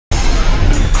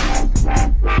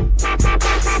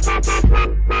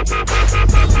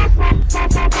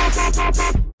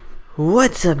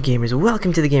What's up, gamers?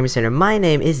 Welcome to the Gamer Center. My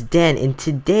name is Dan, and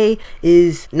today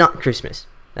is not Christmas.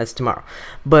 That's tomorrow.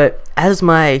 But as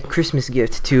my Christmas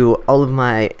gift to all of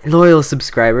my loyal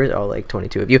subscribers, all like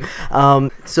 22 of you,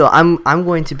 so I'm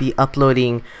going to be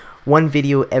uploading one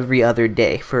video every other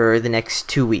day for the next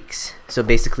 2 weeks. So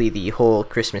basically the whole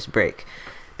Christmas break,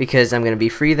 because I'm gonna be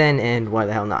free then, and why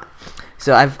the hell not?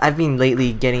 So I've been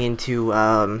lately getting into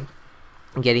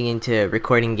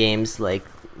recording games like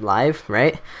live,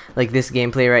 right? Like this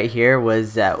gameplay right here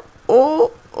was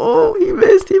he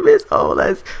missed.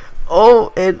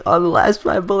 And on the last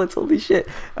 5 bullets, holy shit.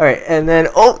 All right, and then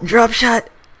drop shot,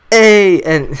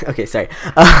 and okay, sorry.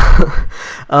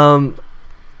 All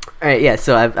right, yeah,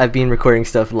 so I've been recording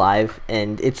stuff live,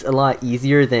 and it's a lot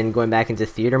easier than going back into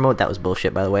theater mode. That was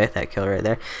bullshit, by the way, that kill right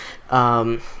there.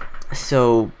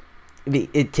 So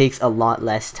it takes a lot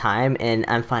less time, and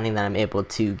I'm finding that I'm able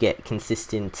to get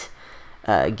consistent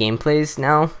gameplays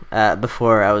now.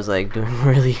 Before I was like doing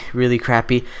really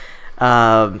crappy.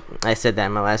 I said that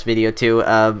in my last video too.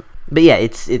 But yeah,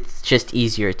 it's just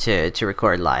easier to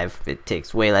record live. It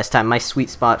takes way less time. My sweet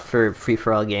spot for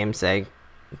free-for-all games, I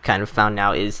kind of found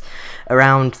now, is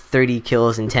around 30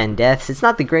 kills and 10 deaths. It's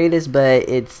not the greatest, but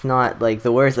it's not like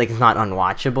the worst. Like, it's not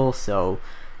unwatchable, so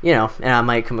you know. And I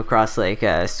might come across like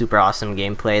a super awesome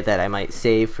gameplay that I might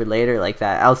save for later like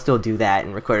that. I'll still do that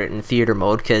and record it in theater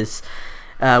mode, because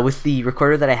with the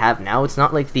recorder that I have now, it's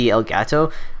not like the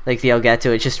Elgato. Like the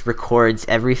Elgato, it just records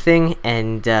everything,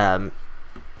 and then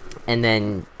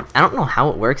I don't know how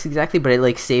it works exactly, but it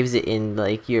like saves it in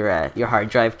like your hard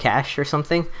drive cache or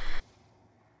something.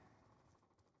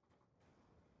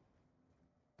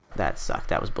 That sucked.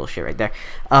 That was bullshit right there.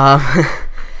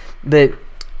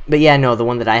 But yeah, no, the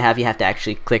one that I have, you have to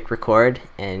actually click record,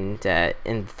 and the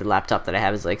laptop that I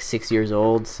have is like 6 years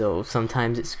old, so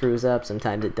sometimes it screws up,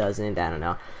 sometimes it doesn't. I don't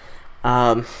know.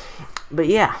 But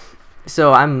yeah,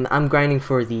 so I'm grinding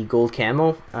for the gold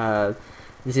camo.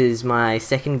 This is my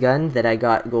second gun that I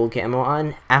got gold camo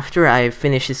on. After I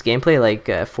finished this gameplay,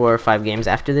 like 4 or 5 games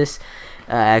after this,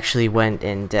 I actually went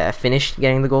and finished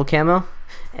getting the gold camo,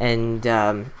 and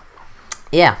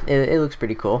yeah, it looks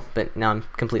pretty cool, but now I'm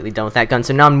completely done with that gun.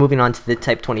 So now I'm moving on to the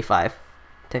Type 25.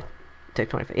 Type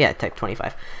 25. Yeah, Type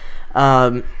 25.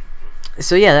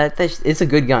 So yeah, it's a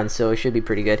good gun, so it should be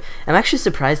pretty good. I'm actually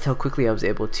surprised how quickly I was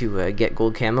able to get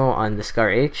gold camo on the Scar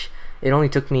H. It only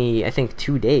took me, I think,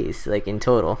 2 days, like, in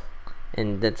total.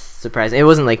 And that's surprising. It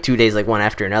wasn't like 2 days, like, one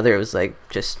after another. It was like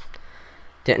just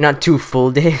not 2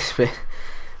 full days, but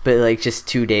like just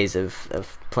 2 days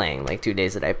of playing, like 2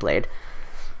 days that I played.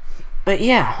 But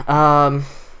yeah,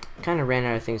 kind of ran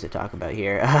out of things to talk about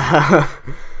here.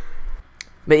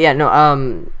 But yeah, no,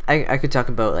 I could talk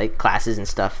about like classes and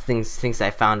stuff, things that I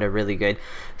found are really good.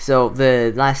 So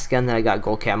the last gun that I got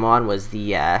gold camo on was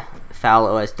the FAL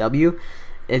OSW.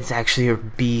 It's actually a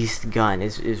beast gun.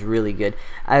 It's really good.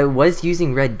 I was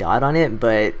using red dot on it,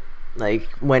 but like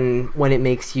when it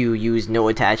makes you use no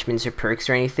attachments or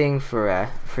perks or anything for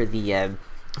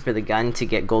the gun to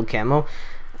get gold camo,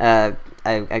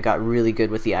 I got really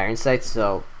good with the iron sights,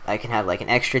 so I can have like an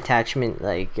extra attachment,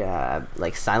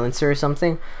 like silencer or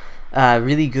something.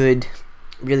 Really good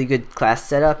class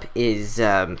setup is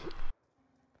a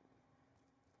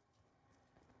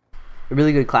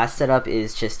really good class setup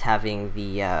is just having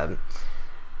the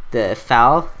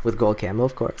FAL with gold camo,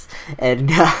 of course,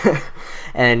 and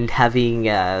and having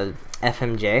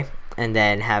FMJ, and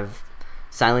then have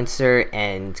silencer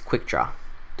and quick draw.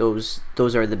 Those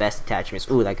are the best attachments.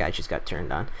 Ooh, that guy just got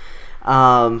turned on.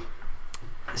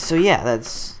 So yeah,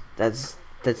 that's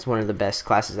one of the best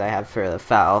classes I have for the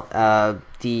FAL.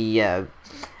 The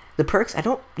perks,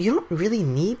 you don't really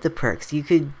need the perks. You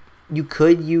could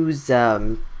use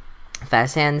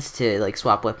fast hands to like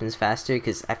swap weapons faster,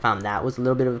 because I found that was a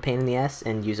little bit of a pain in the ass,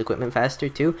 and use equipment faster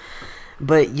too.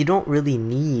 But you don't really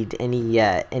need any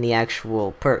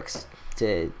actual perks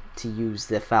to use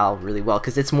the FAL really well,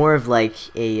 because it's more of like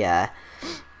a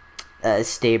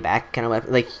stay back kind of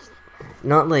weapon, like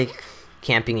not like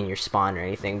camping in your spawn or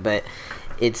anything, but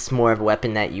it's more of a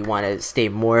weapon that you want to stay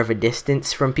more of a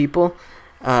distance from people.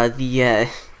 The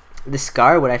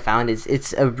Scar, what I found is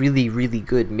it's a really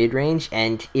good mid-range,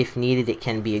 and if needed it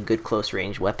can be a good close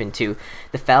range weapon too.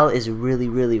 The FAL is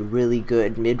really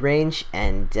good mid-range,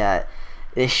 and the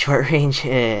short range,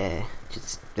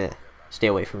 just stay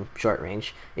away from short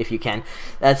range if you can.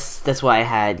 That's why I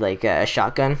had like a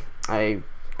shotgun. I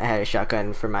had a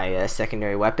shotgun for my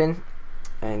secondary weapon,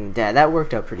 and that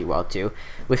worked out pretty well too.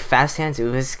 With fast hands, it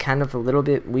was kind of a little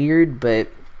bit weird, but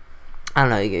I don't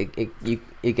know,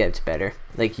 it gets better.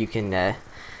 Like you can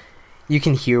you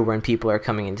can hear when people are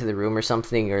coming into the room or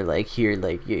something, or like hear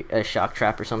like a shock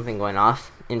trap or something going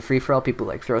off. In free for all, people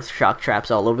like throw shock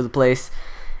traps all over the place,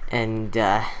 and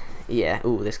yeah.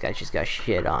 Ooh, this guy just got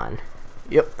shit on.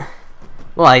 Yep.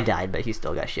 Well, I died, but he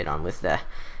still got shit on with the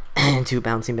 2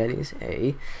 bouncing betties.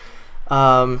 Hey.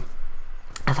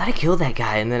 I thought I killed that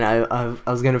guy, and then I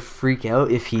was gonna freak out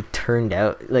if he turned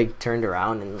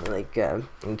around and like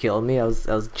and killed me. I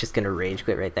was just gonna rage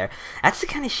quit right there. That's the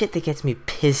kind of shit that gets me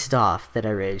pissed off, that I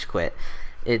rage quit.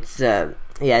 It's yeah,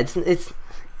 it's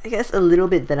I guess a little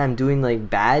bit that I'm doing like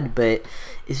bad, but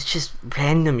it's just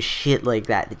random shit like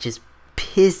that just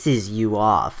pisses you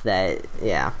off. That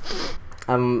yeah.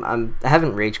 I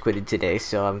haven't rage quitted today,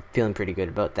 so I'm feeling pretty good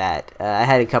about that. I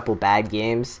had a couple bad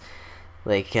games,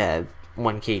 like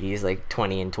one KD is like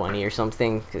 20 and 20 or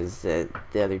something, because the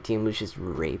other team was just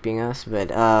raping us. But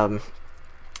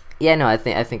yeah, no, I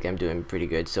think I'm doing pretty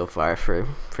good so far for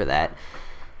that.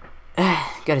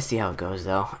 Gotta see how it goes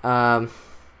though.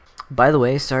 By the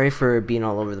way, sorry for being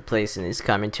all over the place in this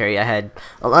commentary. I had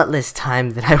a lot less time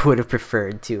than I would have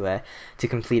preferred to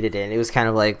complete it in. It was kind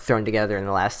of like thrown together in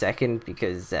the last second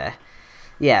because,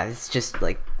 yeah, it's just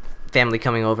like family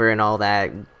coming over and all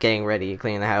that, getting ready,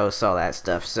 cleaning the house, all that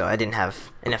stuff. So I didn't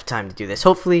have enough time to do this.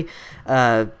 Hopefully,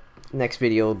 next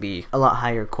video will be a lot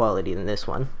higher quality than this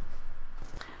one.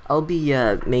 I'll be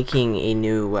making a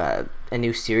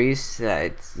new series.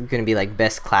 It's gonna be like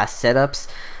best class setups.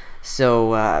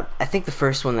 So I think the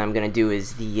first one that I'm gonna do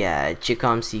is the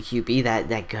Chicom CQB.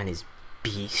 That gun is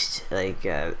beast. Like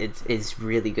it's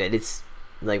really good. It's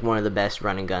like one of the best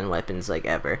run and gun weapons like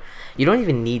ever. You don't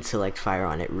even need select fire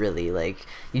on it really. Like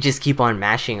you just keep on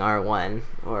mashing R1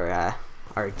 or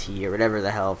RT or whatever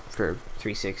the hell for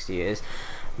 360 is.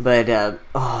 But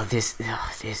oh this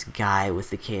guy with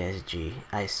the KSG,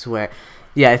 I swear.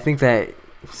 Yeah, I think that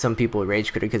some people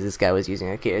rage quit because this guy was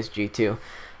using a KSG too.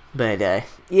 But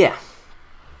yeah.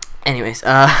 Anyways,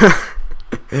 yeah,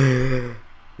 I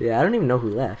don't even know who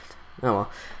left. Oh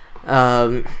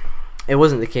well. It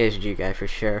wasn't the KSG guy for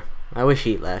sure. I wish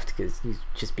he left because he's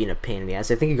just being a pain in the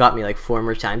ass. I think he got me like 4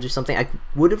 more times or something. I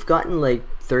would have gotten like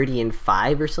 30 and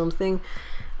 5 or something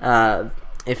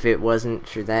if it wasn't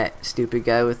for that stupid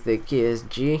guy with the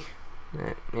KSG.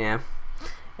 Yeah,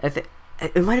 I think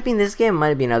it might have been this game, it might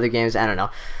have been other games. I don't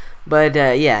know. But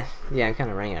yeah, I'm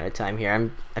kind of running out of time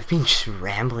here. I've been just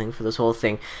rambling for this whole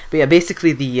thing. But yeah,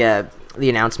 basically the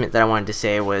announcement that I wanted to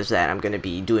say was that I'm gonna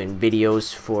be doing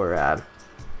videos for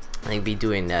I'll be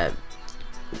doing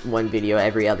one video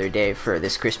every other day for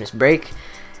this Christmas break.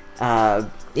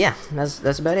 Yeah,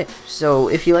 that's about it. So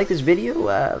if you like this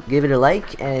video, give it a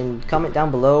like and comment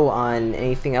down below on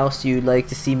anything else you'd like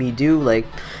to see me do, like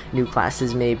new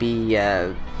classes maybe.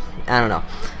 I don't know.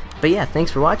 But yeah, thanks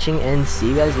for watching, and see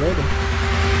you guys later.